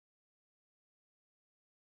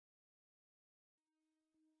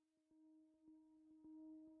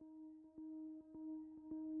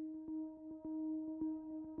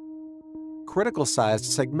Critical-sized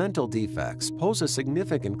segmental defects pose a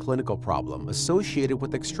significant clinical problem associated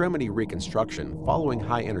with extremity reconstruction following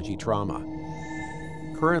high-energy trauma.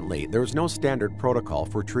 Currently, there is no standard protocol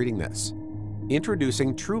for treating this.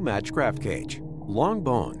 Introducing TRUMATCH Graft Cage, long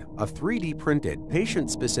bone, a 3D-printed,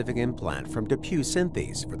 patient-specific implant from DePuy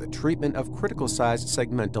Synthes for the treatment of critical-sized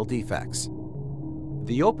segmental defects.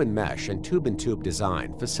 The open mesh and tube-in-tube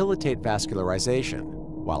design facilitate vascularization,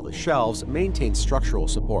 while the shelves maintain structural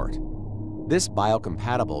support. This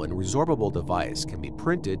biocompatible and resorbable device can be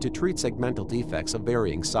printed to treat segmental defects of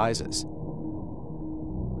varying sizes.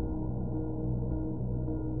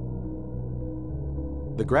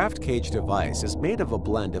 The graft cage device is made of a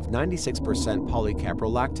blend of 96%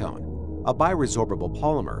 polycaprolactone, a biresorbable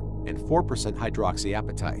polymer, and 4%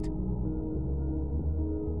 hydroxyapatite.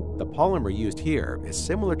 The polymer used here is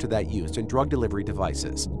similar to that used in drug delivery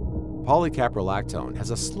devices. Polycaprolactone has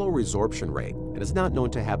a slow resorption rate and is not known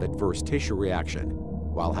to have adverse tissue reaction,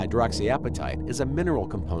 while hydroxyapatite is a mineral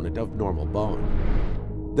component of normal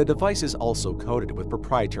bone. The device is also coated with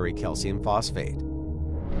proprietary calcium phosphate,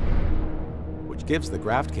 which gives the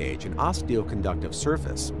graft cage an osteoconductive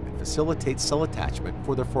surface and facilitates cell attachment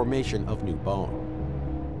for the formation of new bone.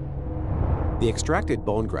 The extracted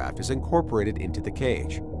bone graft is incorporated into the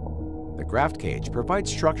cage. The graft cage provides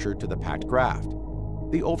structure to the packed graft.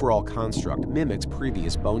 The overall construct mimics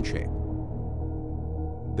previous bone shape.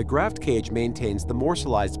 The graft cage maintains the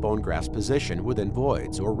morselized bone graft's position within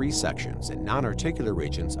voids or resections in non-articular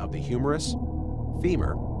regions of the humerus,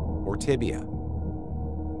 femur, or tibia.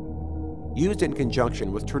 Used in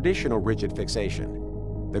conjunction with traditional rigid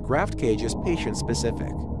fixation, the graft cage is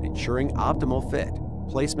patient-specific, ensuring optimal fit,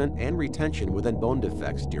 placement, and retention within bone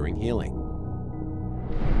defects during healing.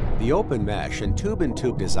 The open mesh and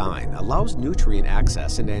tube-in-tube design allows nutrient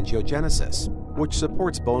access and angiogenesis, which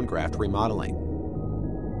supports bone graft remodeling.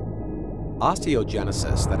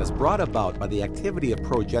 Osteogenesis that is brought about by the activity of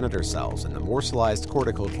progenitor cells in the morselized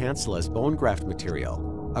cortical cancellous bone graft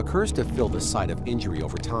material occurs to fill the site of injury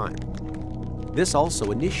over time. This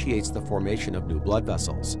also initiates the formation of new blood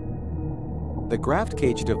vessels. The graft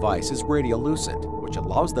cage device is radiolucent, which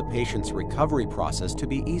allows the patient's recovery process to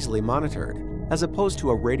be easily monitored, as opposed to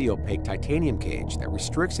a radiopaque titanium cage that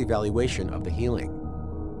restricts evaluation of the healing.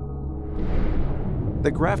 The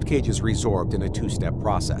graft cage is resorbed in a two-step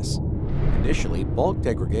process. Initially, bulk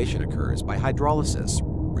degradation occurs by hydrolysis,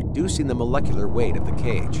 reducing the molecular weight of the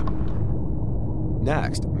cage.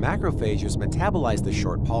 Next, macrophages metabolize the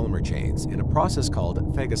short polymer chains in a process called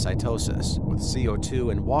phagocytosis, with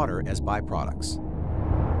CO2 and water as byproducts.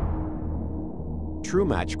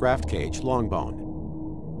 TRUMATCH Graft Cage long bone,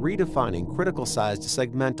 redefining critical-sized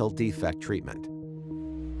segmental defect treatment.